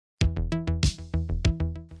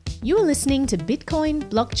You are listening to Bitcoin,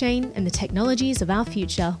 Blockchain, and the Technologies of Our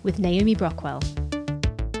Future with Naomi Brockwell.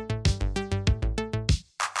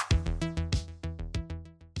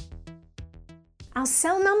 Our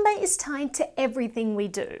cell number is tied to everything we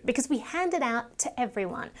do because we hand it out to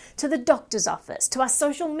everyone, to the doctor's office, to our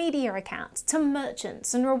social media accounts, to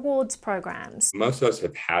merchants and rewards programs. Most of us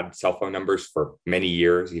have had cell phone numbers for many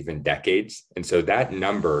years, even decades. And so that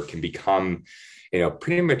number can become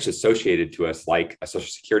pretty much associated to us like a social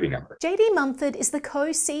security number. JD Mumford is the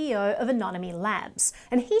co-CEO of Anonymy Labs,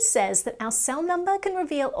 and he says that our cell number can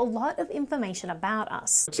reveal a lot of information about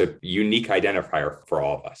us. It's a unique identifier for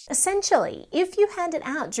all of us. Essentially, if you hand it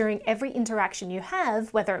out during every interaction you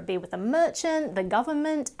have, whether it be with a merchant, the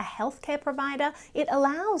government, a healthcare provider, it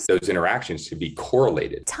allows those interactions to be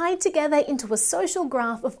correlated, tied together into a social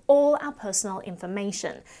graph of all our personal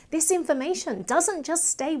information. This information doesn't just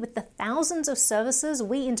stay with the thousands of services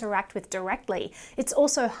we interact with directly. It's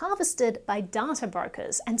also harvested by data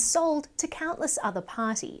brokers and sold to countless other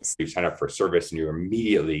parties. You sign up for a service and you're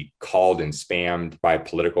immediately called and spammed by a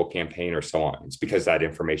political campaign or so on. It's because that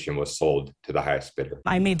information was sold to the highest bidder.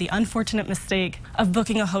 I made the unfortunate mistake of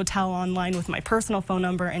booking a hotel online with my personal phone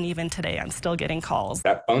number, and even today I'm still getting calls.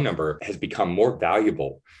 That phone number has become more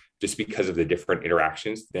valuable just because of the different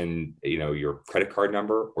interactions than, your credit card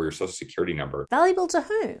number or your social security number. Valuable to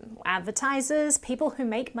whom? Advertisers, people who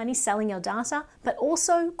make money selling your data, but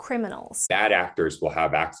also criminals. Bad actors will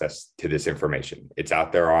have access to this information. It's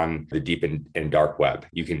out there on the deep and dark web.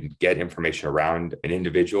 You can get information around an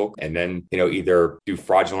individual and then, either do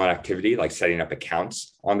fraudulent activity like setting up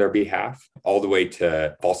accounts on their behalf, all the way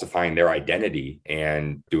to falsifying their identity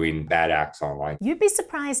and doing bad acts online. You'd be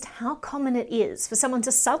surprised how common it is for someone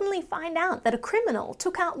to suddenly find out that a criminal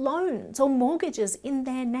took out loans or mortgages in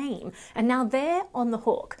their name, and now they're on the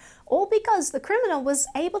hook. All because the criminal was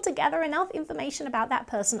able to gather enough information about that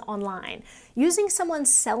person online. Using someone's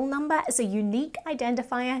cell number as a unique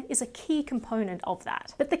identifier is a key component of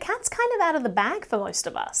that. But the cat's kind of out of the bag for most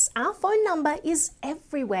of us. Our phone number is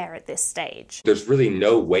everywhere at this stage. There's really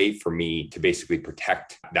no way for me to basically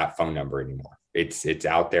protect that phone number anymore. It's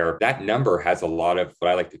out there. That number has a lot of what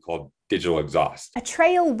I like to call digital exhaust. A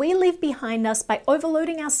trail we leave behind us by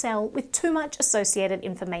overloading our cell with too much associated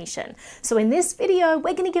information. So in this video,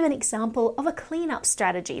 we're going to give an example of a cleanup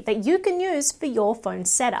strategy that you can use for your phone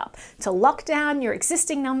setup to lock down your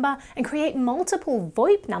existing number and create multiple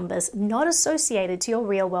VoIP numbers not associated to your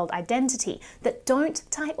real-world identity that don't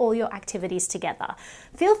tie all your activities together.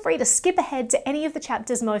 Feel free to skip ahead to any of the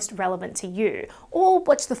chapters most relevant to you, or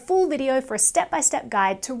watch the full video for a step-by-step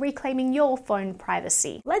guide to reclaiming your phone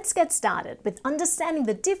privacy. Let's get started with understanding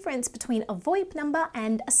the difference between a VoIP number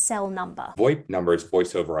and a cell number. VoIP numbers,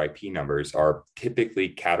 voice over IP numbers, are typically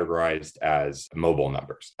categorized as mobile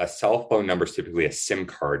numbers. A cell phone number is typically a SIM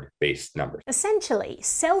card-based number. Essentially,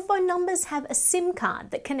 cell phone numbers have a SIM card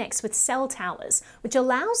that connects with cell towers, which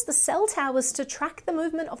allows the cell towers to track the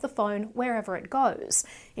movement of the phone wherever it goes.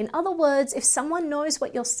 In other words, if someone knows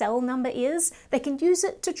what your cell number is, they can use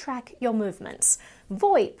it to track your movements.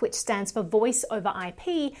 VoIP, which stands for Voice over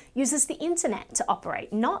IP, uses the internet to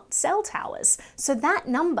operate, not cell towers. So that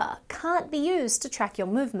number can't be used to track your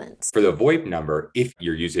movements. For the VoIP number, if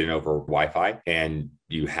you're using it over Wi-Fi and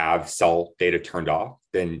you have cell data turned off,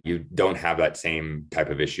 then you don't have that same type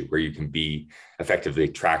of issue where you can be effectively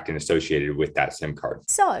tracked and associated with that SIM card.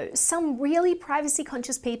 So, some really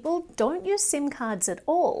privacy-conscious people don't use SIM cards at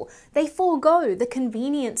all. They forego the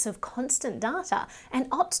convenience of constant data and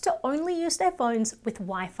opt to only use their phones with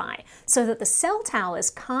Wi-Fi so that the cell towers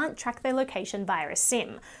can't track their location via a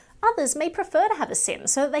SIM. Others may prefer to have a SIM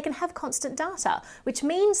so that they can have constant data, which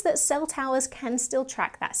means that cell towers can still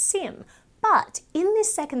track that SIM. But in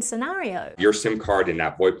this second scenario, your SIM card and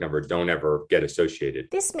that VoIP number don't ever get associated.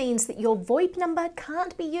 This means that your VoIP number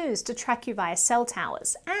can't be used to track you via cell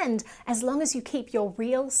towers. And as long as you keep your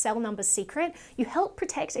real cell number secret, you help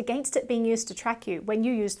protect against it being used to track you when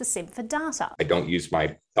you use the SIM for data. I don't use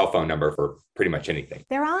my cell phone number for pretty much anything.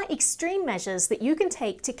 There are extreme measures that you can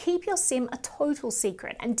take to keep your SIM a total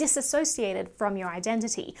secret and disassociated from your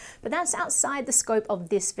identity, but that's outside the scope of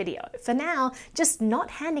this video. For now, just not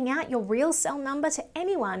handing out your real cell number to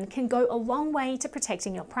anyone can go a long way to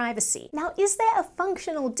protecting your privacy. Now, is there a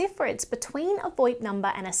functional difference between a VoIP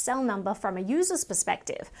number and a cell number from a user's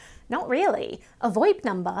perspective? Not really. A VoIP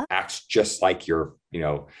number acts just like your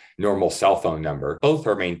normal cell phone number. Both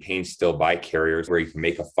are maintained still by carriers where you can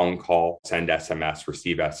make a phone call, send SMS,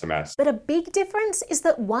 receive SMS. But a big difference is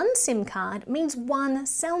that one SIM card means one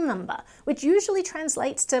cell number, which usually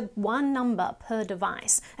translates to one number per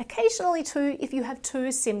device, occasionally two if you have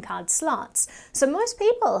two SIM card slots. So most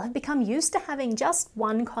people have become used to having just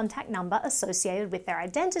one contact number associated with their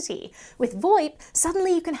identity. With VoIP,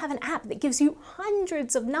 suddenly you can have an app that gives you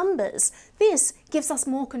hundreds of numbers. This gives us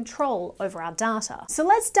more control over our data. So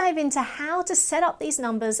let's dive into how to set up these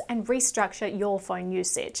numbers and restructure your phone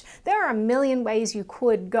usage. There are a million ways you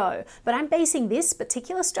could go, but I'm basing this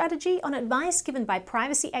particular strategy on advice given by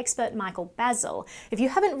privacy expert Michael Bazzell. If you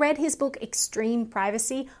haven't read his book Extreme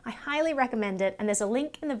Privacy, I highly recommend it, and there's a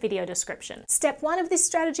link in the video description. Step 1 of this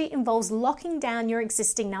strategy involves locking down your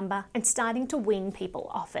existing number and starting to wean people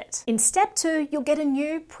off it. In step 2, you'll get a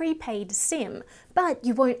new prepaid SIM, but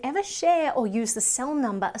you won't ever share or use the cell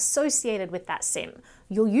number associated with that SIM.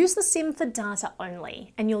 You'll use the SIM for data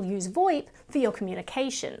only, and you'll use VoIP for your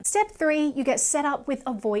communication. Step 3, you get set up with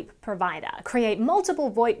a VoIP provider. Create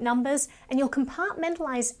multiple VoIP numbers, and you'll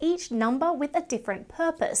compartmentalize each number with a different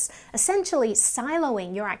purpose, essentially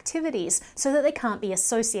siloing your activities so that they can't be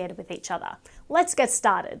associated with each other. Let's get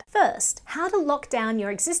started. First, how to lock down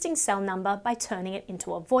your existing cell number by turning it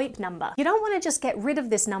into a VoIP number. You don't want to just get rid of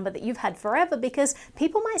this number that you've had forever because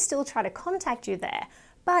people might still try to contact you there.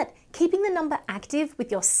 But keeping the number active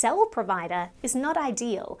with your cell provider is not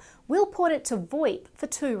ideal. We'll port it to VoIP for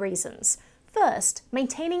 2 reasons. First,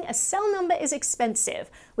 maintaining a cell number is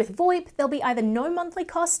expensive. With VoIP, there'll be either no monthly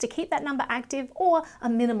cost to keep that number active or a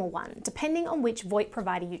minimal one, depending on which VoIP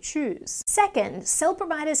provider you choose. Second, cell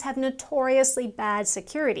providers have notoriously bad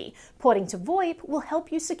security. Porting to VoIP will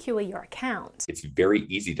help you secure your account. It's very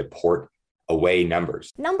easy to port away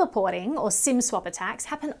numbers. Number porting or SIM swap attacks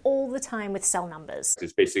happen all the time with cell numbers.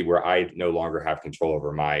 It's basically where I no longer have control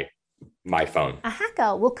over my phone. A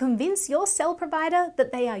hacker will convince your cell provider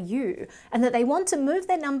that they are you and that they want to move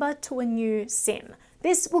their number to a new SIM.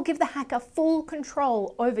 This will give the hacker full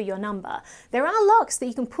control over your number. There are locks that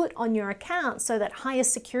you can put on your account so that higher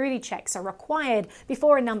security checks are required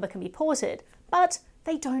before a number can be ported, but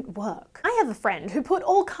they don't work. I have a friend who put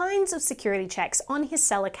all kinds of security checks on his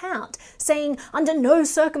cell account, saying under no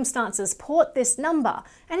circumstances port this number,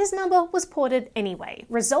 and his number was ported anyway,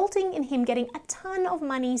 resulting in him getting a ton of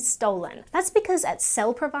money stolen. That's because at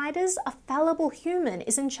cell providers, a fallible human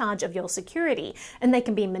is in charge of your security, and they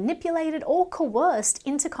can be manipulated or coerced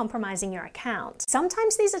into compromising your account.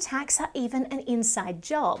 Sometimes these attacks are even an inside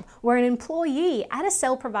job, where an employee at a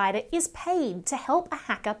cell provider is paid to help a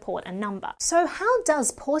hacker port a number. So how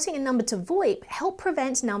does porting a number to VoIP help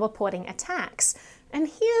prevent number porting attacks? And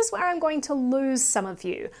here's where I'm going to lose some of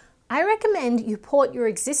you. I recommend you port your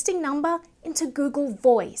existing number into Google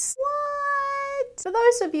Voice. What? For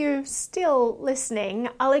those of you still listening,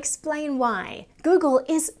 I'll explain why. Google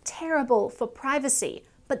is terrible for privacy,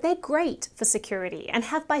 but they're great for security and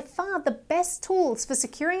have by far the best tools for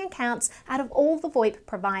securing accounts out of all the VoIP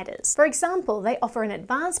providers. For example, they offer an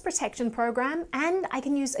advanced protection program, and I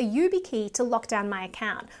can use a YubiKey to lock down my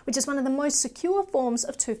account, which is one of the most secure forms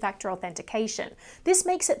of two-factor authentication. This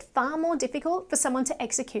makes it far more difficult for someone to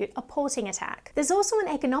execute a porting attack. There's also an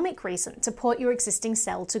economic reason to port your existing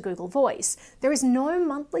cell to Google Voice. There is no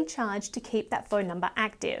monthly charge to keep that phone number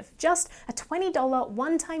active, just a $20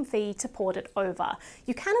 one-time fee to port it over.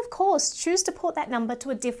 You can, of course, choose to port that number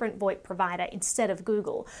to a different VoIP provider instead of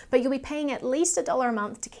Google, but you'll be paying at least $1 a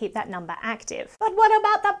month to keep that number active. But what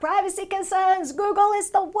about the privacy concerns? Google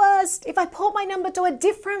is the worst. If I port my number to a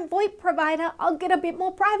different VoIP provider, I'll get a bit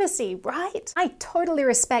more privacy, right? I totally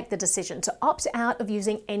respect the decision to opt out of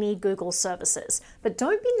using any Google services, but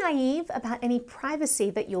don't be naive about any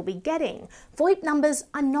privacy that you'll be getting. VoIP numbers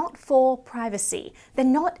are not for privacy. They're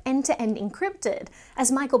not end-to-end encrypted.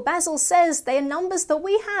 As Michael Bazzell says, they are numbers that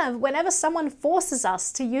we have whenever someone forces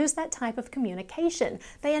us to use that type of communication.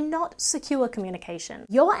 They are not secure communication.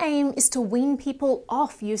 Your aim is to wean people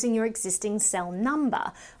off using your existing cell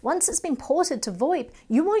number. Once it's been ported to VoIP,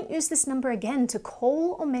 you won't use this number again to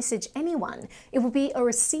call or message anyone. It will be a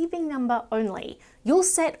receiving number only. You'll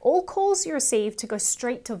set all calls you receive to go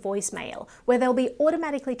straight to voicemail, where they'll be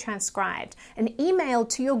automatically transcribed and emailed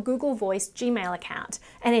to your Google Voice Gmail account,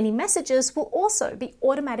 and any messages will also be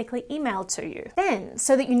automatically emailed to you. Then,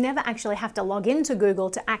 so that you never actually have to log into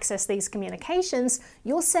Google to access these communications,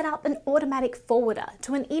 you'll set up an automatic forwarder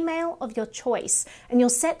to an email of your choice, and you'll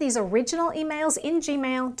set these original emails in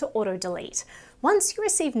Gmail to auto-delete. Once you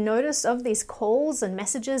receive notice of these calls and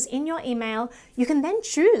messages in your email, you can then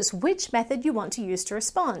choose which method you want to use to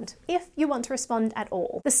respond, if you want to respond at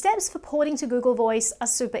all. The steps for porting to Google Voice are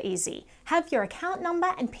super easy. Have your account number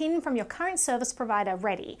and PIN from your current service provider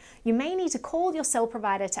ready. You may need to call your cell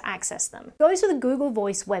provider to access them. Go to the Google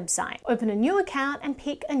Voice website, open a new account and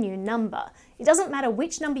pick a new number. It doesn't matter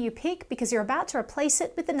which number you pick because you're about to replace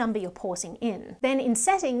it with the number you're porting in. Then in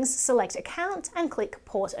Settings, select Account and click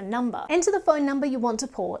Port a Number. Enter the phone number you want to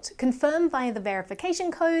port, confirm via the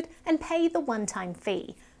verification code, and pay the one-time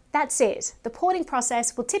fee. That's it. The porting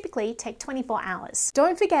process will typically take 24 hours.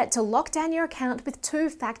 Don't forget to lock down your account with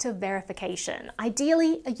two-factor verification,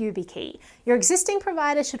 ideally a YubiKey. Your existing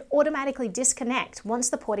provider should automatically disconnect once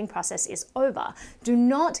the porting process is over. Do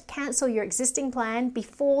not cancel your existing plan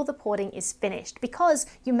before the porting is finished because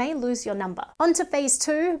you may lose your number. On to phase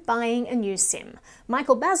 2, buying a new SIM.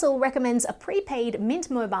 Michael Basil recommends a prepaid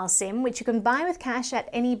Mint Mobile SIM which you can buy with cash at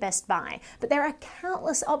any Best Buy, but there are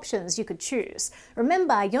countless options you could choose.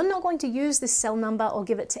 Remember, you're not going to use this cell number or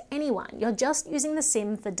give it to anyone. You're just using the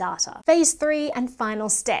SIM for data. Phase 3 and final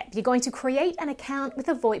step. You're going to create an account with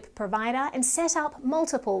a VoIP provider and set up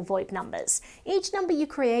multiple VoIP numbers. Each number you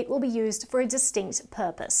create will be used for a distinct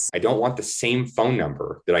purpose. I don't want the same phone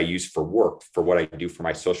number that I use for work for what I do for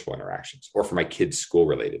my social interactions or for my kids'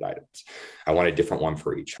 school-related items. I want a different one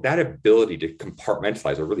for each. That ability to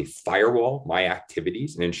compartmentalize or really firewall my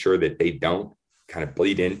activities and ensure that they don't kind of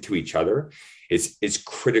bleed into each other is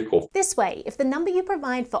critical. This way, if the number you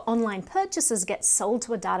provide for online purchases gets sold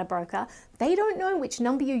to a data broker, they don't know which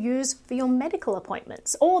number you use for your medical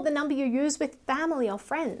appointments or the number you use with family or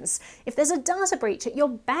friends. If there's a data breach at your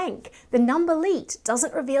bank, the number leaked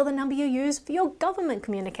doesn't reveal the number you use for your government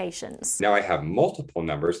communications. Now I have multiple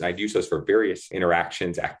numbers and I'd use those for various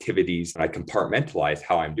interactions, activities, and I compartmentalize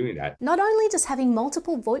how I'm doing that. Not only does having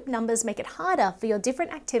multiple VoIP numbers make it harder for your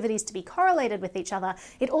different activities to be correlated with each other,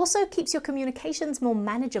 it also keeps your communications more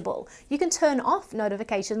manageable. You can turn off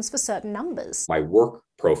notifications for certain numbers. My work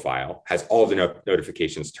profile has all the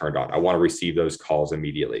notifications turned on. I want to receive those calls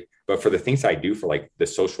immediately. But for the things I do for like the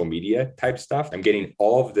social media type stuff, I'm getting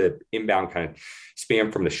all of the inbound kind of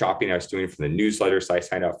spam from the shopping I was doing, from the newsletters I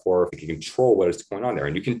signed up for. You can control what is going on there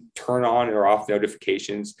and you can turn on or off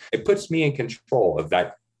notifications. It puts me in control of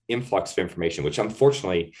that influx of information, which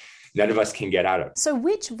unfortunately none of us can get out of. So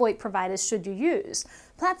which VoIP providers should you use?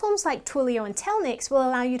 Platforms like Twilio and Telnix will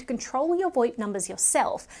allow you to control your VoIP numbers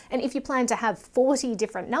yourself, and if you plan to have 40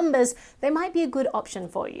 different numbers, they might be a good option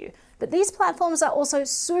for you. But these platforms are also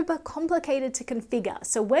super complicated to configure,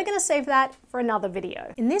 so we're going to save that for another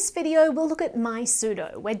video. In this video, we'll look at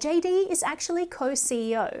MySudo, where JD is actually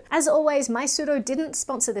co-CEO. As always, MySudo didn't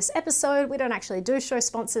sponsor this episode. We don't actually do show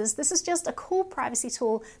sponsors. This is just a cool privacy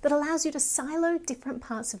tool that allows you to silo different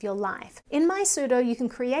parts of your life. In MySudo, you can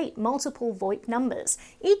create multiple VoIP numbers,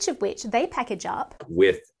 each of which they package up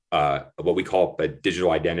with what we call a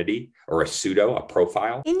digital identity or a pseudo, a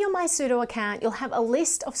profile. In your MySudo account, you'll have a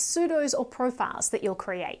list of pseudos or profiles that you'll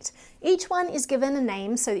create. Each one is given a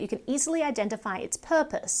name so that you can easily identify its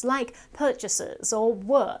purpose, like purchases or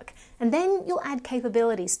work, and then you'll add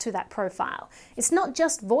capabilities to that profile. It's not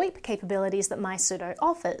just VoIP capabilities that MySudo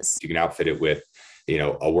offers. You can outfit it with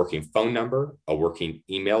a working phone number, a working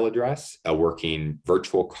email address, a working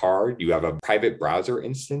virtual card. You have a private browser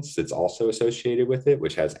instance that's also associated with it,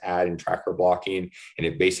 which has ad and tracker blocking, and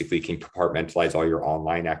it basically can compartmentalize all your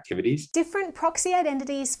online activities. Different proxy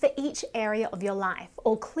identities for each area of your life,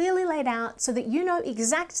 all clearly laid out so that you know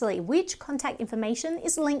exactly which contact information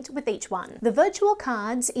is linked with each one. The virtual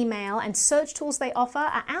cards, email, and search tools they offer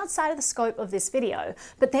are outside of the scope of this video,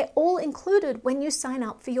 but they're all included when you sign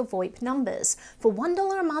up for your VoIP numbers. For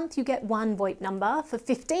 $1 a month, you get one VoIP number. For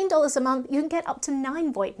 $15 a month, you can get up to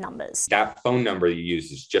 9 VoIP numbers. That phone number you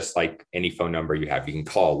use is just like any phone number you have. You can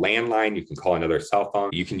call a landline, you can call another cell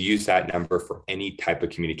phone. You can use that number for any type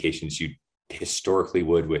of communications you historically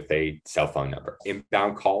would with a cell phone number.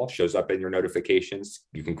 Inbound call shows up in your notifications.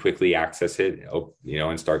 You can quickly access it,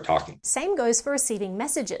 and start talking. Same goes for receiving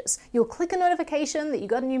messages. You'll click a notification that you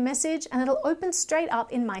got a new message and it'll open straight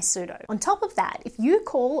up in MySudo. On top of that, if you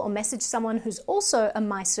call or message someone who's also a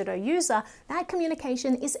MySudo user, that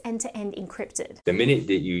communication is end-to-end encrypted. The minute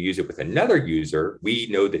that you use it with another user, we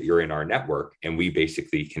know that you're in our network and we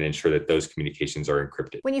basically can ensure that those communications are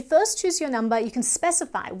encrypted. When you first choose your number, you can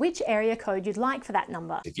specify which area code code you'd like for that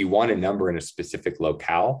number. If you want a number in a specific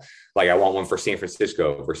locale, like I want one for San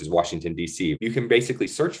Francisco versus Washington, D.C., you can basically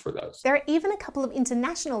search for those. There are even a couple of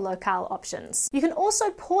international locale options. You can also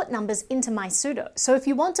port numbers into MySudo. So if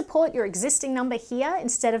you want to port your existing number here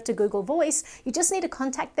instead of to Google Voice, you just need to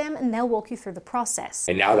contact them and they'll walk you through the process.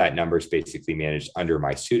 And now that number is basically managed under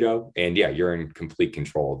MySudo. And yeah, you're in complete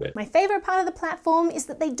control of it. My favorite part of the platform is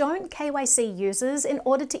that they don't KYC users in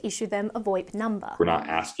order to issue them a VoIP number. We're not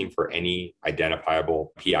asking for any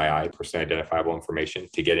identifiable PII, person identifiable information,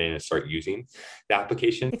 to get in and start using the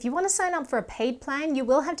application. If you want to sign up for a paid plan, you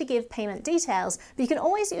will have to give payment details, but you can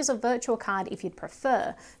always use a virtual card if you'd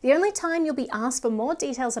prefer. The only time you'll be asked for more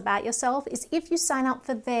details about yourself is if you sign up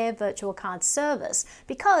for their virtual card service,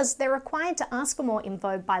 because they're required to ask for more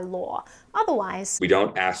info by law. Otherwise, we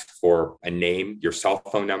don't ask for a name, your cell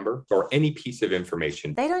phone number, or any piece of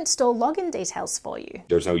information. They don't store login details for you.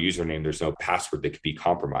 There's no username, there's no password that could be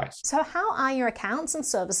compromised. So how are your accounts and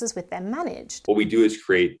services with them managed? What we do is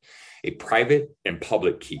create a private and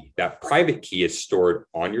public key. That private key is stored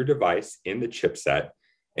on your device in the chipset,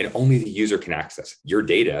 and only the user can access. Your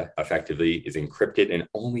data effectively is encrypted and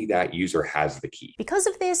only that user has the key. Because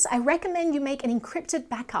of this, I recommend you make an encrypted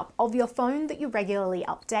backup of your phone that you regularly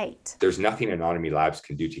update. There's nothing Anonymy Labs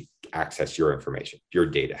can do to access your information, your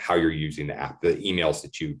data, how you're using the app, the emails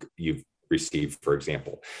that you've received, for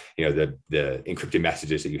example, the encrypted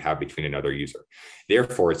messages that you have between another user.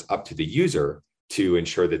 Therefore, it's up to the user to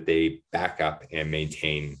ensure that they back up and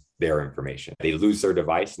maintain their information. They lose their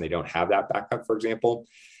device and they don't have that backup, for example.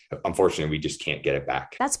 Unfortunately, we just can't get it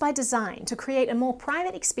back. That's by design, to create a more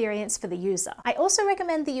private experience for the user. I also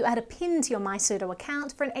recommend that you add a PIN to your MySudo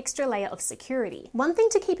account for an extra layer of security. One thing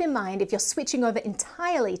to keep in mind if you're switching over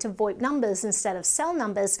entirely to VoIP numbers instead of cell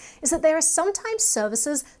numbers is that there are sometimes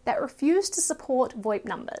services that refuse to support VoIP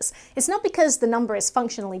numbers. It's not because the number is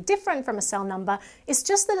functionally different from a cell number, it's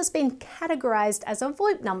just that it's been categorized as a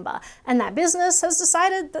VoIP number, and that business has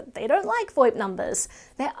decided that they don't like VoIP numbers.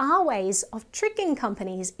 There are ways of tricking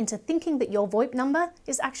companies into thinking that your VoIP number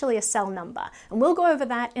is actually a cell number, and we'll go over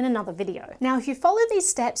that in another video. Now, if you follow these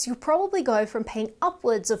steps, you'll probably go from paying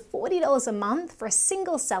upwards of $40 a month for a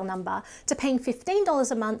single cell number to paying $15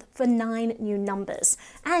 a month for 9 new numbers.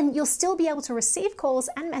 And you'll still be able to receive calls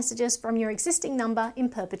and messages from your existing number in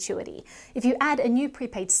perpetuity. If you add a new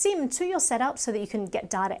prepaid SIM to your setup so that you can get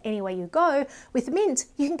data anywhere you go, with Mint,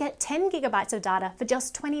 you can get 10 gigabytes of data for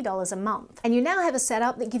just $20 a month. And you now have a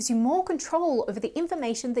setup that gives you more control over the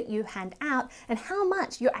information that you hand out and how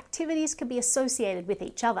much your activities can be associated with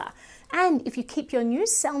each other. And if you keep your new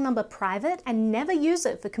cell number private and never use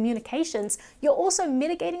it for communications, you're also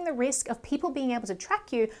mitigating the risk of people being able to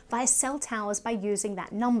track you via cell towers by using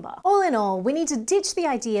that number. All in all, we need to ditch the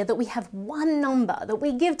idea that we have one number that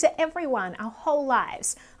we give to everyone our whole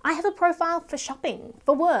lives. I have a profile for shopping,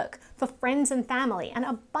 for work, for friends and family, and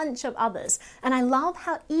a bunch of others, and I love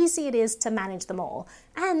how easy it is to manage them all.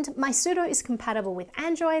 And MySudo is compatible with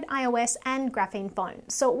Android, iOS, and Graphene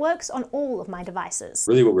phones, so it works on all of my devices.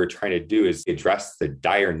 Really what we're trying to do is address the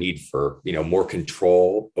dire need for, more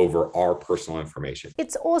control over our personal information.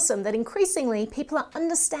 It's awesome that increasingly people are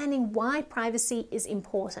understanding why privacy is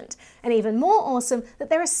important, and even more awesome that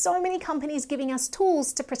there are so many companies giving us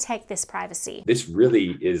tools to protect this privacy. This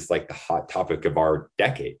really is like the hot topic of our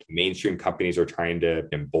decade. Mainstream companies are trying to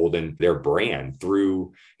embolden their brand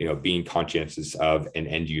through, being conscientious of an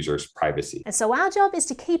end user's privacy. And so our job is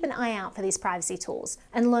to keep an eye out for these privacy tools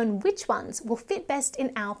and learn which ones will fit best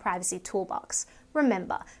in our privacy toolbox.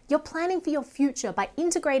 Remember, you're planning for your future by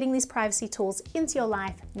integrating these privacy tools into your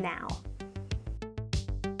life now.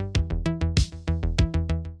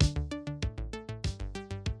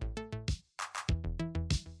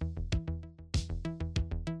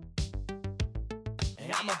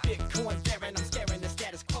 I'm a Bitcoin baron, I'm